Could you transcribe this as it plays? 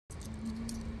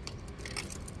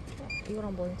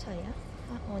이거랑 뭔 차이야?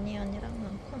 아, 어니언이랑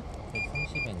많고.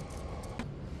 130엔.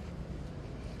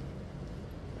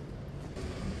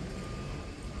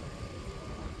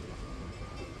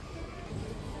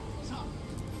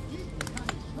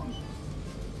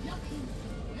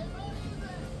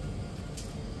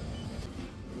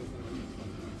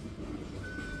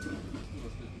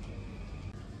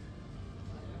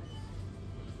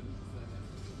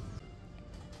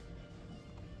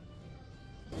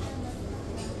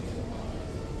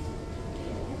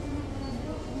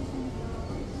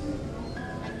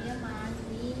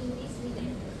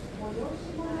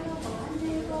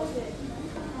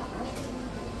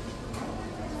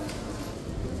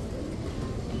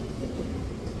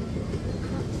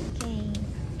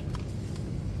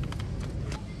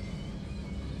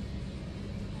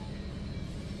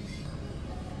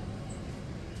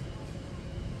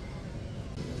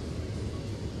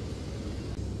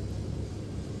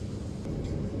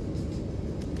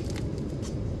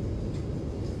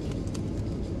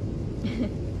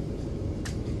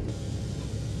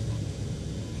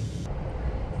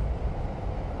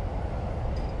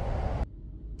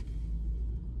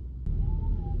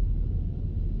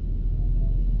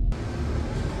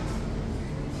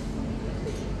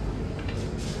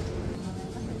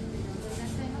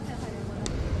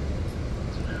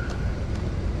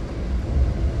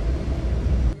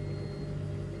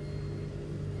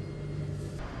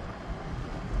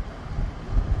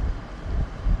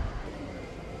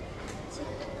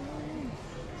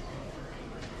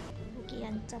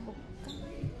 앉아볼까?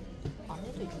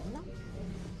 안에도 있나?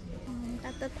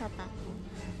 따뜻하다.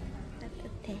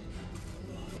 따뜻해.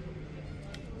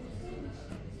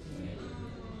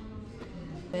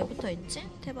 왜 붙어있지?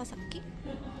 테바사키?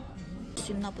 할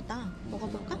수 있나보다.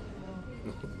 먹어볼까?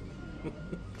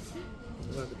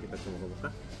 테바사키 같이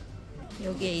먹어볼까?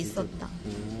 여기에 있었다.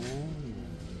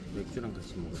 맥주랑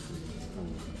같이 먹었습니다.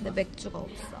 근데 맥주가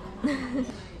없어.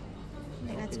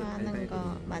 내가 좋아하는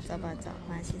거. 맞아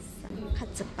맛있어.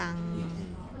 카츠빵,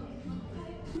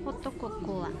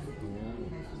 호떡코코아.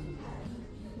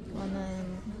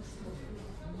 이거는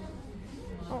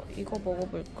이거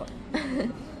먹어볼걸.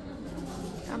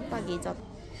 깜빡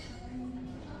잊었다.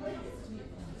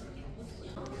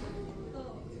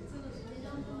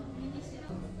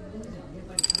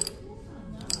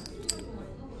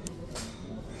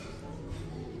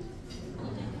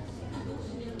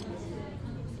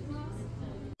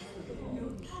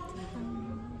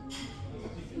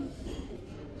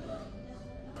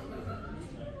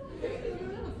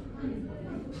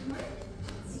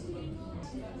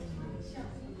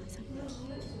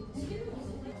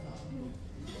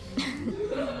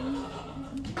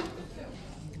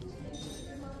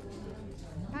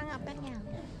 빵야.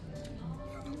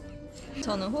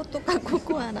 저는 호떡과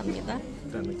코코아랍니다.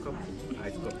 그다음에 커피,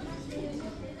 아이스 커피.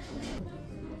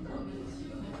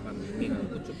 난 밍밍한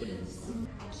후추 뿌려봤어.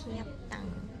 귀엽다.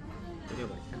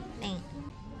 뿌려볼까? 네.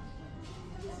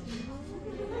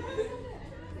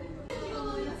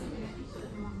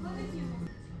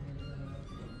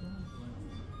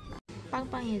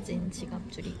 빵빵해진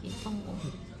지갑 줄이기 성공.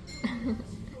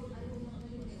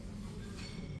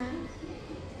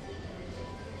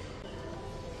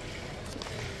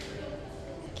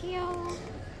 귀여워.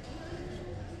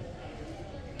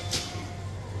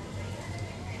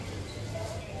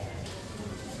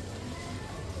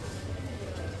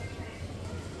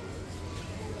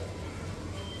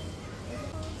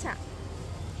 자.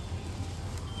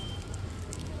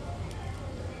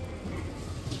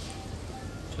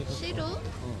 시루?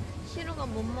 시루가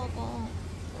못 먹어.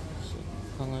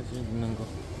 강아지 있는 거.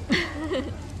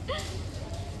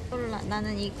 몰라.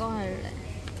 나는 이거 할래.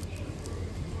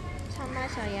 차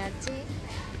마셔야지.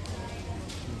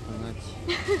 강아지.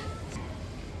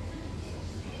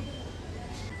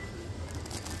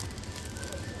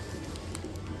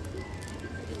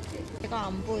 얘가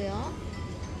안 보여?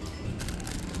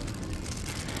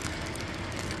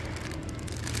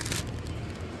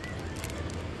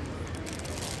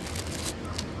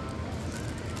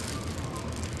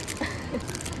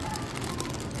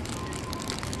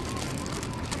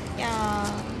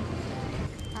 야,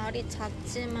 알이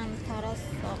작지만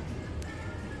달았어.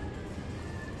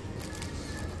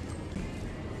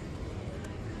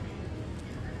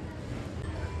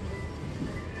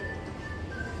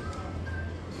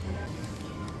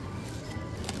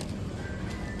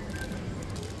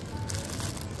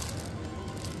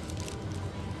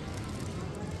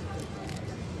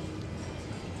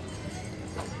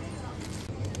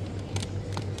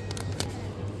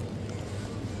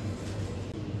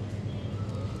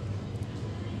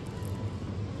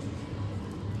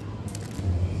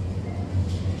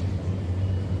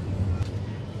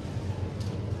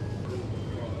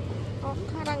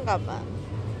 카란가 봐.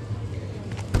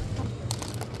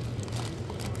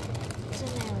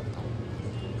 쯤에 오다.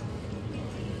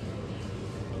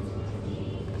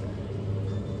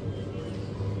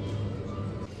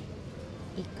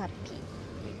 이 카피.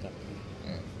 그러니까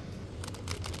응.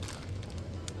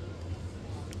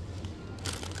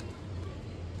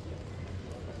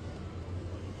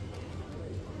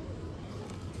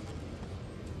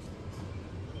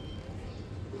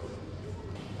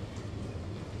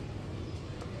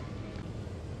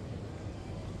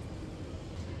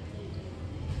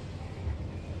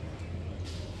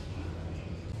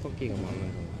 토끼가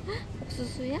많은 거.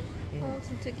 옥수수야? 응.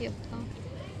 진짜 귀엽다.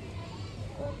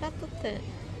 따뜻해.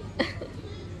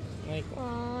 아이고.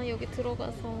 와, 여기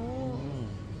들어가서.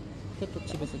 그것도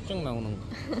집에서 쭉 나오는 거.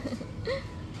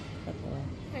 아이고.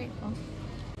 아이고.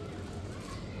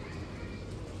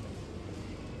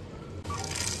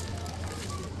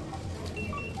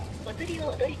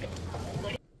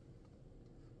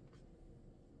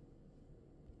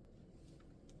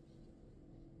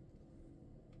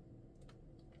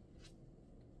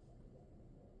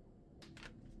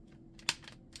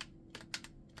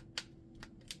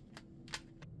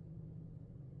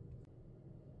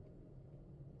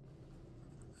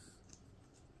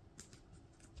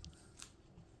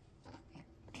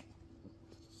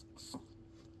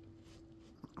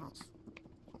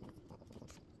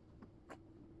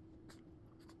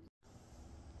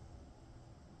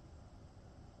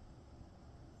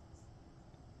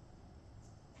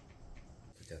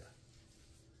 부자다.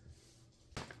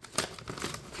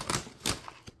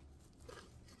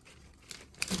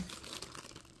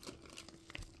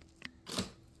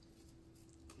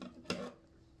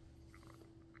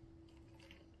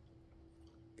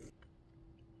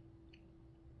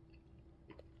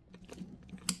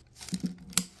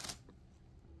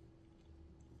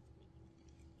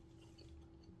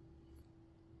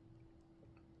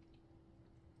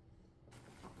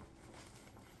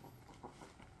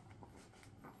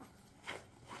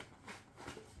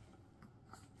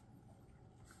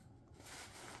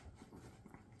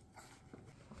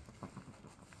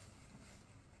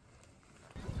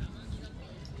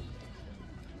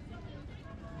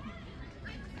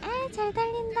 잘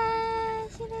달린다.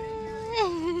 싫어.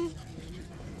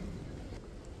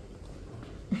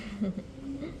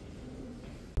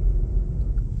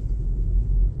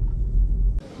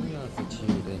 풍요하게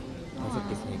지우래.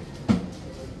 5개 사야겠다.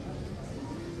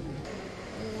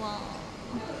 우와.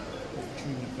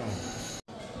 춥니까?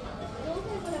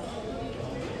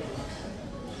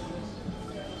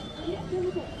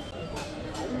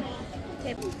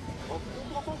 대박.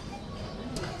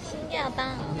 신기하다.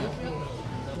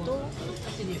 또?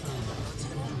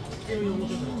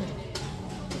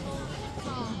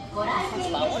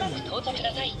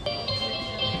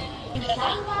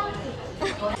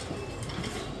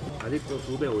 아직도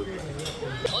 2배 올 거야.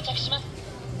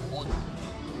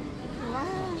 와.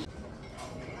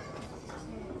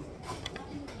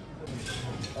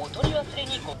 お取り忘れ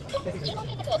にご注文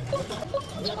価格を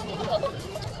注文価格を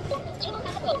注文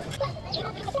価格を注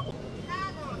文価格を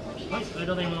はい、ありが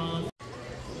とうございます。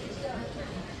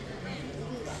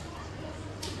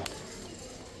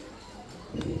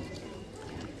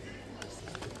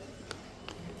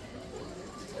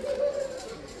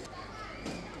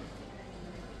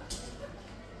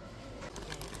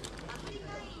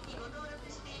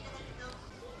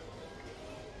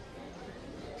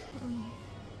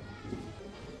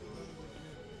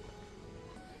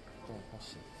 좀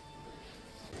훨씬.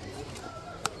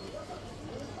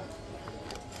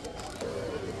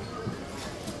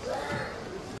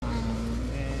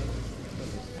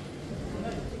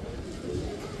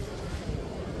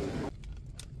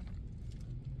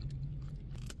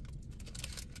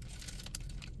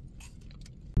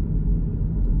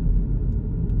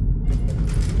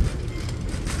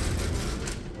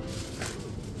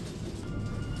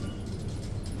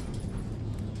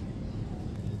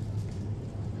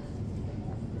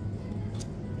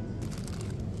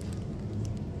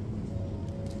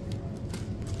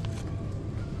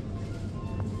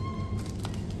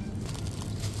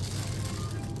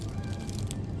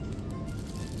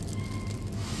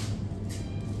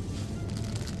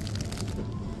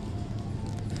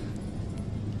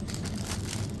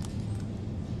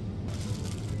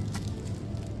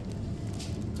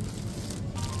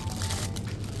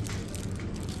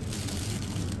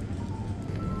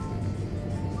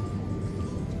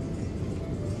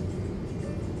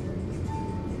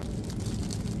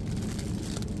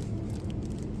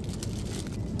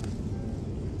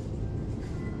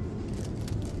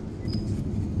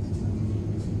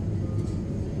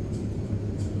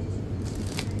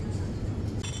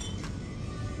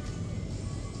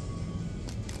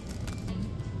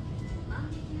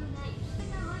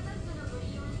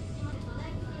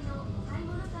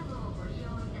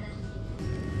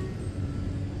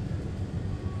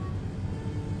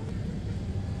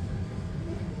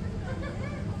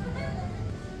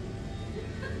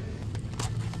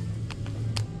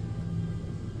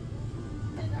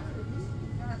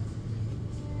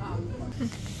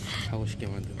 사고 싶게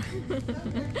만드네.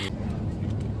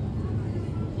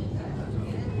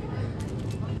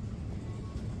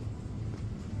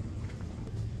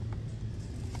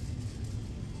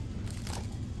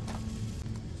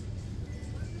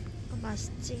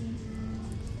 맛있지.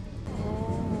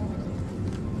 오.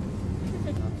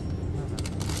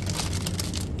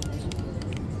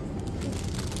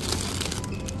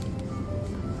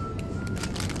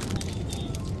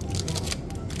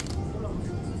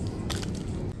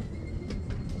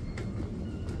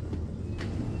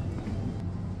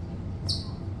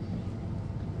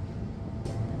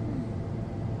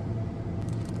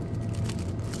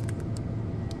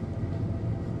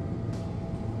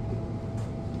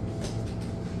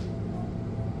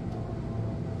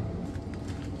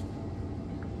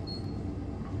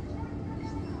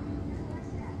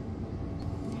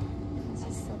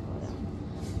 맛있어 보여.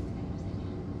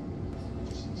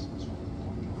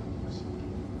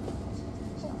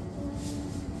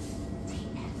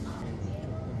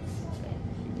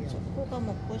 초코가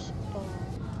먹고 싶어.